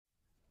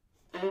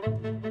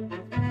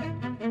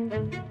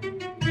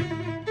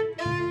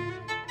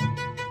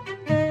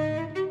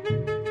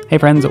Hey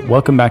friends,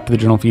 welcome back to the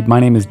Journal Feed. My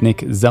name is Nick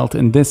Zelt,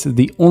 and this is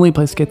the only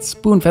place to get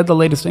spoon-fed the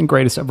latest and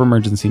greatest of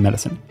emergency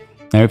medicine.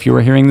 Now, if you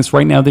are hearing this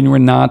right now, then you are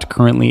not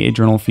currently a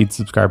Journal Feed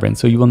subscriber, and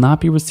so you will not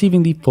be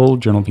receiving the full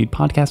Journal Feed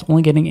podcast,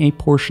 only getting a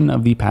portion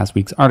of the past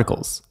week's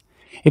articles.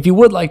 If you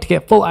would like to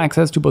get full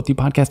access to both the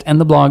podcast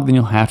and the blog, then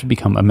you'll have to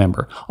become a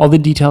member. All the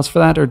details for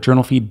that are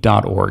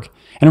journalfeed.org.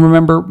 And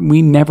remember,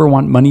 we never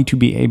want money to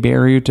be a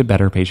barrier to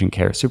better patient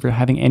care, so if you're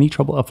having any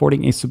trouble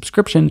affording a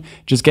subscription,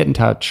 just get in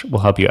touch,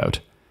 we'll help you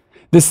out.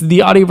 This is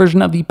the audio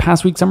version of the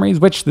past week summaries,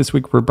 which this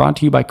week were brought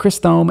to you by Chris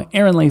Thome,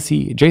 Aaron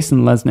Lacey,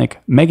 Jason Lesnick,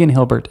 Megan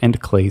Hilbert,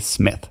 and Clay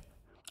Smith.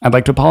 I'd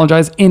like to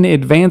apologize in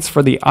advance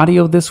for the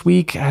audio this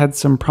week. I had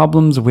some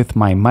problems with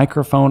my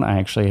microphone. I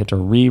actually had to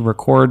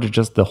re-record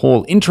just the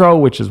whole intro,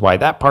 which is why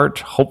that part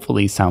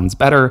hopefully sounds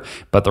better,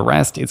 but the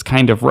rest is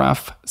kind of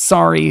rough.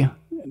 Sorry.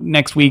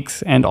 Next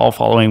week's and all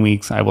following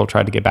weeks, I will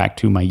try to get back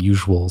to my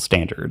usual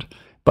standard,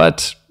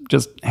 but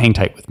just hang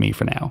tight with me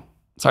for now.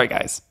 Sorry,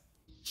 guys.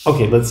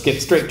 Okay, let's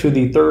get straight to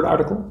the third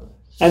article,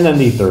 and then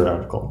the third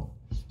article,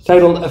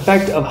 titled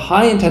Effect of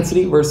High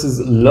Intensity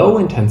versus Low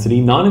Intensity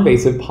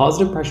Non-Invasive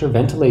Positive Pressure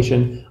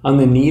Ventilation on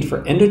the Need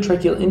for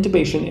Endotracheal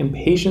Intubation in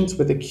Patients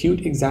with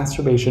Acute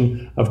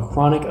Exacerbation of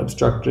Chronic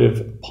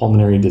Obstructive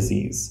Pulmonary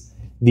Disease,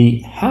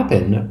 the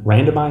HAPPEN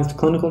randomized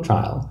clinical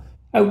trial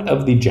out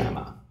of the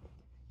JAMA.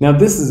 Now,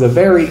 this is a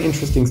very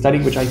interesting study,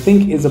 which I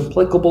think is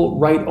applicable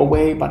right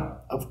away,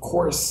 but of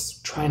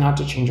course, try not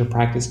to change your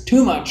practice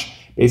too much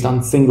based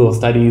on single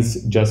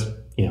studies. Just,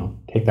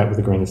 take that with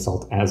a grain of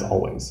salt as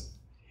always.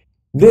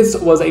 This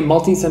was a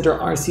multi-center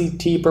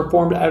RCT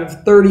performed out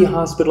of 30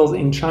 hospitals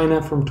in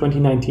China from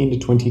 2019 to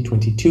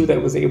 2022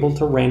 that was able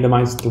to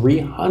randomize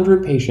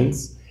 300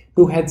 patients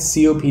who had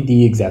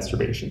COPD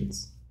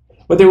exacerbations.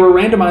 What they were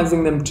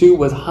randomizing them to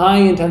was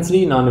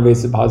high-intensity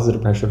non-invasive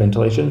positive pressure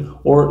ventilation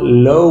or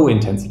low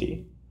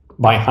intensity.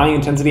 By high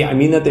intensity, I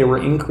mean that they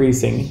were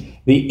increasing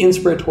the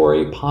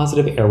inspiratory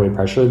positive airway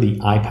pressure, the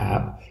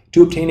IPAP,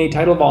 to obtain a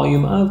tidal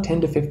volume of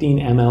 10 to 15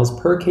 mLs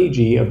per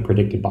kg of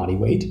predicted body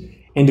weight.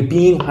 And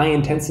being high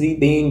intensity,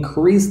 they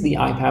increased the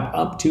IPAP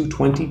up to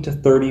 20 to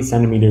 30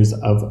 centimeters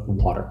of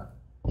water.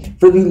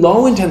 For the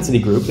low intensity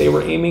group, they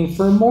were aiming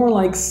for more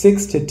like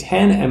 6 to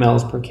 10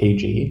 mLs per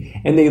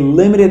kg, and they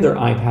limited their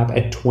IPAP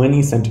at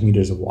 20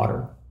 centimeters of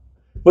water.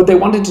 What they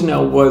wanted to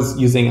know was,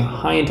 using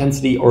high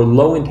intensity or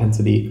low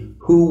intensity,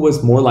 who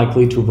was more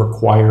likely to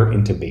require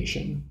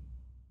intubation,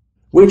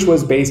 which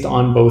was based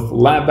on both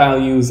lab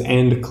values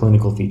and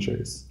clinical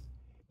features.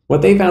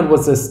 What they found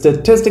was a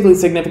statistically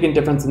significant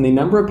difference in the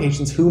number of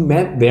patients who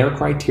met their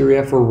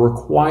criteria for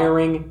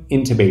requiring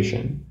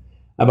intubation,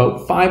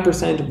 about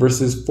 5%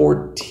 versus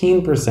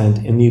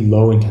 14% in the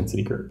low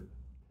intensity group.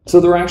 So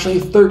there were actually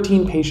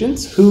 13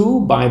 patients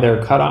who, by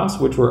their cutoffs,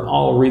 which were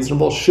all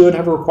reasonable, should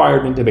have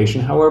required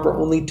intubation. However,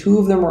 only 2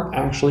 of them were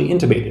actually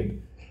intubated.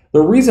 The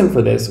reason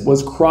for this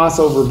was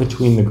crossover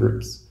between the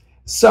groups.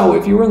 So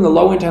if you were in the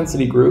low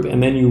intensity group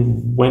and then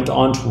you went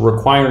on to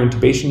require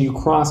intubation, you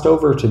crossed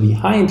over to the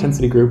high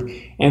intensity group,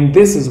 and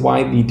this is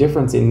why the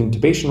difference in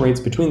intubation rates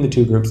between the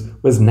 2 groups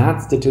was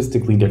not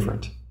statistically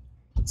different.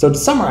 So to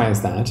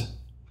summarize that,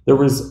 there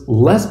was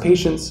less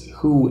patients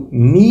who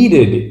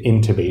needed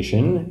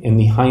intubation in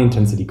the high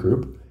intensity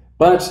group,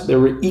 but there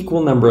were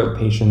equal number of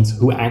patients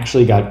who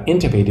actually got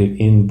intubated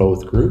in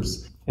both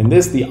groups, and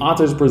this, the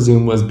authors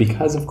presume, was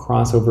because of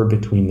crossover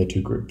between the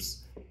 2 groups.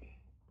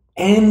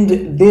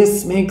 And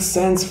this makes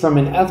sense from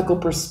an ethical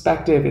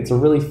perspective. It's a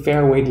really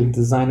fair way to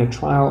design a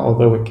trial,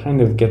 although it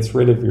kind of gets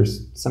rid of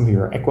some of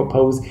your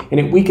equipoise, and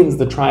it weakens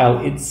the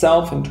trial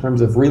itself in terms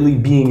of really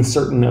being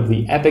certain of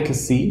the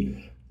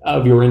efficacy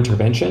of your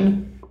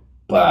intervention.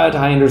 But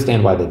I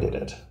understand why they did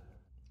it.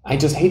 I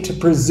just hate to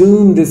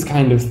presume this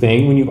kind of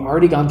thing when you've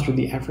already gone through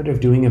the effort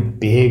of doing a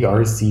big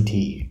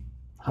RCT.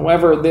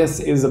 However, this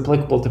is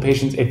applicable to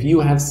patients if you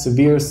have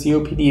severe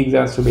COPD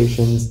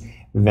exacerbations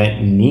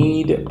that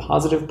need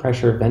positive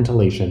pressure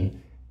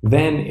ventilation.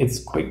 Then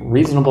it's quite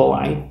reasonable,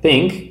 I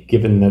think,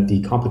 given that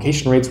the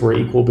complication rates were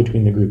equal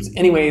between the groups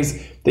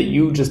anyways, that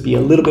you just be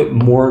a little bit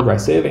more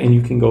aggressive and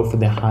you can go for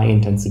the high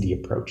intensity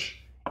approach,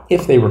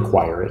 if they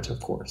require it, of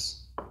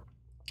course.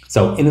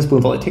 So in a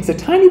spoonful, it takes a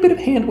tiny bit of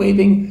hand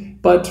waving,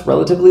 but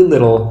relatively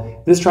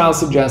little. This trial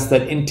suggests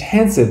that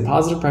intensive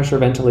positive pressure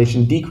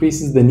ventilation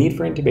decreases the need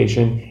for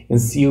intubation in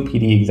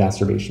COPD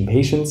exacerbation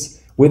patients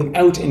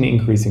without an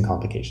increase in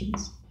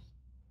complications.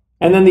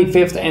 And then the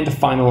 5th and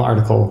final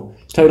article,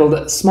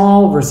 titled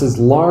Small versus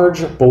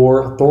Large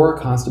Bore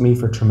Thoracostomy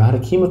for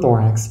Traumatic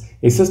Hemothorax,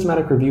 a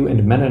Systematic Review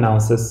and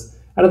Meta-Analysis,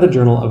 out of the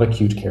Journal of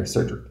Acute Care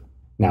Surgery.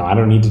 Now, I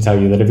don't need to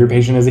tell you that if your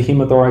patient has a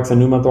hemothorax, a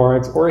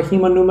pneumothorax, or a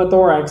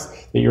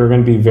hemopneumothorax, that you're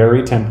going to be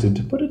very tempted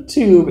to put a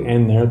tube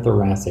in their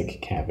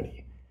thoracic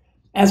cavity.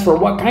 As for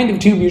what kind of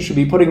tube you should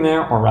be putting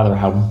there, or rather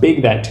how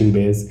big that tube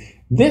is,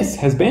 this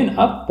has been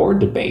up for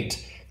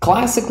debate.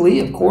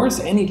 Classically, of course,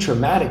 any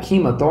traumatic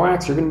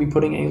hemothorax, you're going to be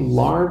putting a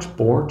large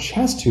bore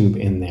chest tube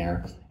in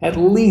there, at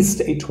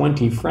least a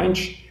 20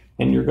 French,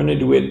 and you're going to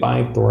do it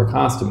by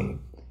thoracostomy.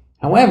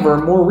 However,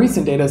 more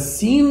recent data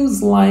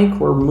seems like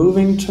we're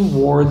moving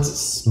towards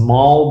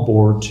small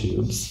bore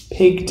tubes,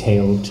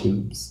 pigtail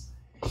tubes.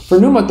 For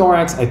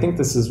pneumothorax, I think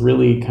this has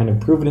really kind of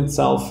proven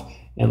itself.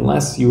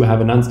 Unless you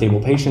have an unstable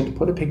patient,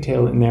 put a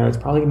pigtail in there, it's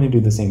probably going to do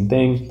the same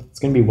thing. It's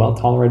going to be well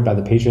tolerated by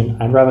the patient.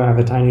 I'd rather have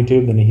a tiny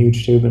tube than a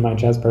huge tube in my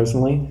chest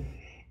personally.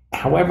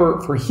 However,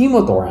 for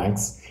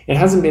hemothorax, it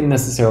hasn't been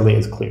necessarily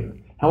as clear.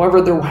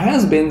 However, there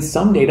has been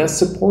some data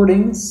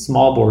supporting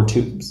small bore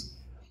tubes.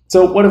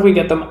 So what if we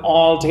get them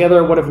all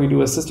together? What if we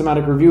do a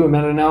systematic review and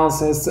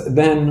meta-analysis?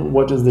 Then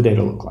what does the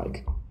data look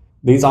like?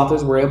 These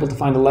authors were able to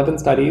find 11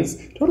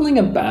 studies, totaling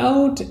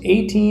about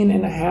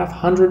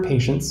 18,500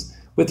 patients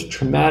with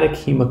traumatic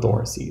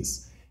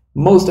hemothoraces.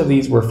 Most of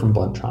these were from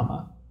blunt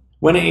trauma.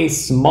 When a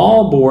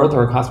small bore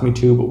thoracostomy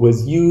tube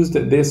was used,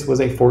 this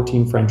was a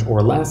 14 French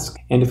or less,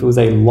 and if it was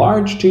a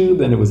large tube,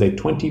 then it was a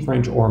 20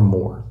 French or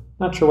more.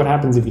 Not sure what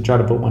happens if you try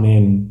to put one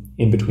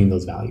in between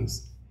those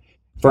values.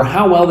 For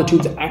how well the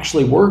tubes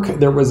actually work,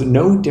 there was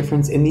no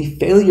difference in the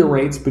failure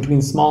rates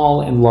between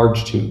small and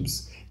large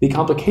tubes. The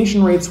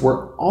complication rates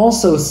were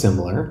also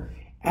similar,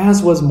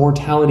 as was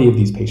mortality of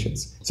these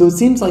patients. So it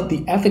seems like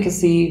the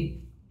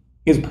efficacy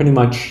is pretty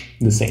much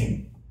the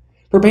same.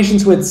 For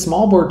patients who had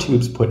small bore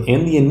tubes put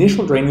in, the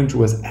initial drainage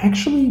was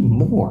actually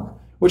more,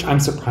 which I'm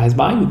surprised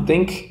by. You'd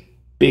think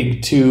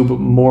big tube,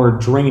 more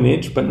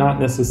drainage, but not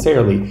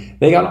necessarily.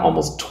 They got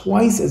almost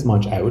twice as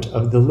much out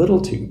of the little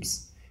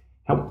tubes.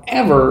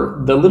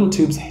 However, the little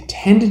tubes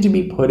tended to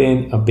be put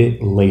in a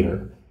bit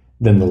later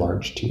than the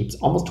large tubes,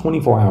 almost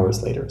 24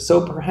 hours later.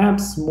 So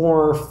perhaps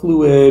more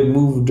fluid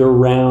moved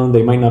around.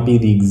 They might not be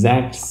the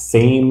exact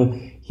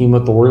same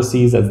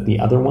hemothoraces as the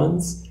other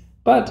ones.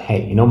 But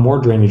hey, more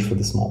drainage for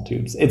the small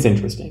tubes. It's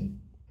interesting.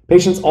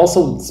 Patients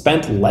also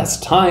spent less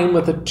time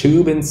with a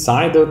tube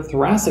inside their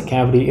thoracic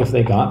cavity if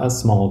they got a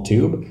small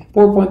tube.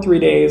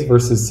 4.3 days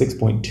versus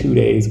 6.2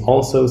 days,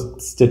 also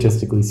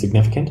statistically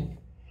significant.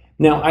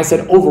 Now, I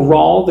said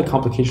overall the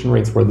complication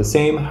rates were the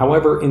same.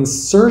 However,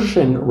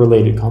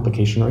 insertion-related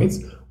complication rates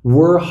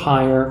were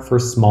higher for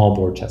small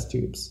bore chest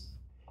tubes.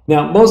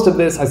 Now, most of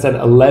this, I said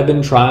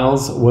 11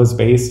 trials, was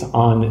based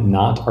on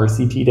not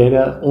RCT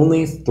data.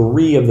 Only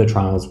 3 of the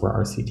trials were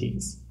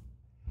RCTs.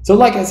 So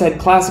like I said,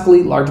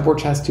 classically, large bore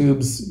chest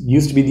tubes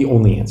used to be the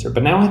only answer,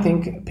 but now I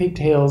think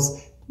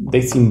pigtails, they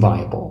seem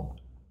viable.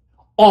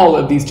 All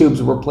of these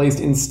tubes were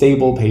placed in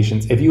stable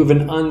patients. If you have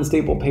an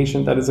unstable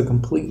patient, that is a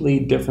completely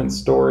different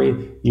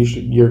story.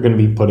 You're going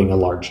to be putting a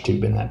large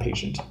tube in that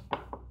patient.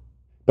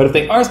 But if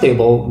they are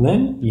stable,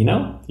 then,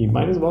 you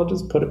might as well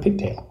just put a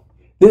pigtail.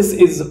 This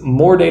is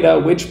more data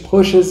which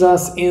pushes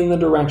us in the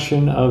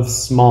direction of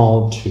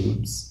small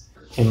tubes.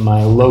 In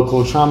my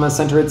local trauma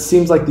center, it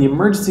seems like the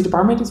emergency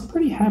department is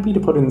pretty happy to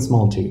put in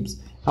small tubes.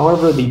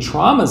 However, the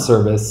trauma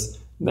service,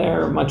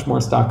 they're much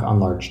more stuck on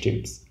large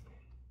tubes.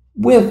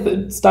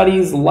 With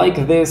studies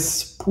like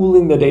this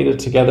pooling the data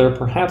together,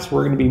 perhaps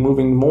we're going to be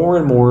moving more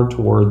and more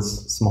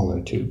towards smaller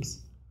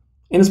tubes.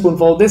 In a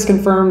spoonful, this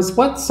confirms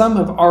what some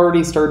have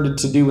already started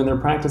to do in their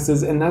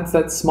practices, and that's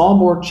that small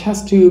bore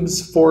chest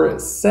tubes for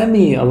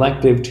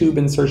semi-elective tube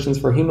insertions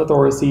for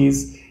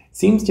hemothoraces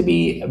seems to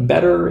be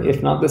better,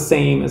 if not the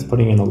same, as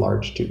putting in a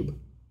large tube.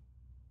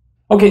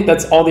 Okay,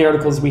 that's all the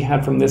articles we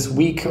had from this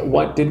week.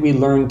 What did we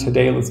learn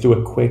today? Let's do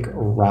a quick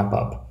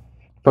wrap-up.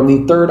 From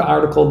the third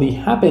article, the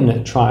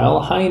HAPPEN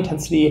trial,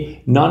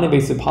 high-intensity,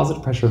 non-invasive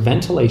positive pressure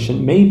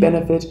ventilation may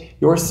benefit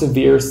your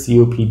severe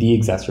COPD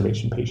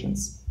exacerbation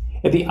patients.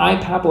 If the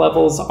IPAP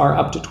levels are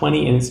up to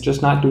 20 and it's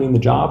just not doing the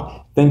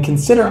job, then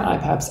consider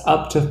IPAPs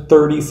up to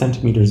 30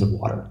 centimeters of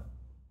water.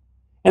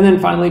 And then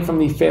finally, from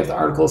the fifth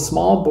article,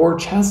 small bore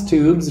chest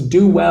tubes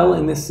do well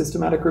in this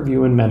systematic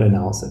review and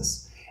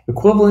meta-analysis.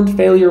 Equivalent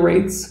failure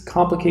rates,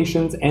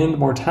 complications, and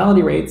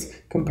mortality rates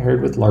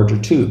compared with larger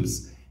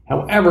tubes.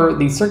 However,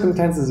 the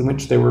circumstances in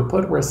which they were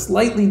put were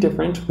slightly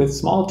different, with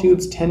small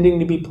tubes tending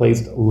to be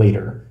placed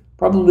later,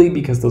 probably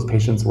because those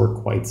patients were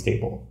quite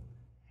stable.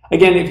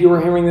 Again, if you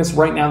are hearing this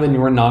right now, then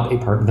you are not a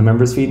part of the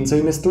members feed, and so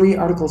you missed 3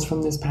 articles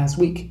from this past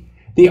week.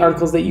 The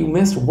articles that you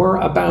missed were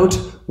about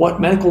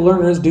what medical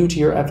learners do to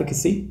your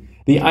efficacy.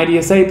 The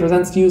IDSA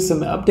presents to you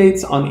some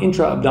updates on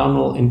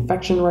intra-abdominal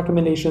infection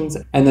recommendations,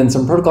 and then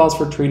some protocols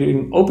for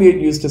treating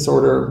opiate use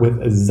disorder with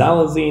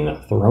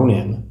xylazine thrown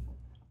in.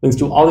 Links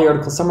to all the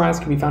articles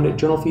summarized can be found at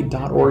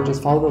journalfeed.org.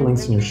 Just follow the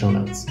links in your show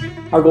notes.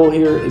 Our goal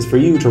here is for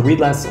you to read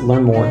less,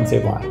 learn more, and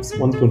save lives,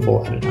 one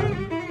spoonful at a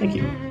time. Thank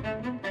you.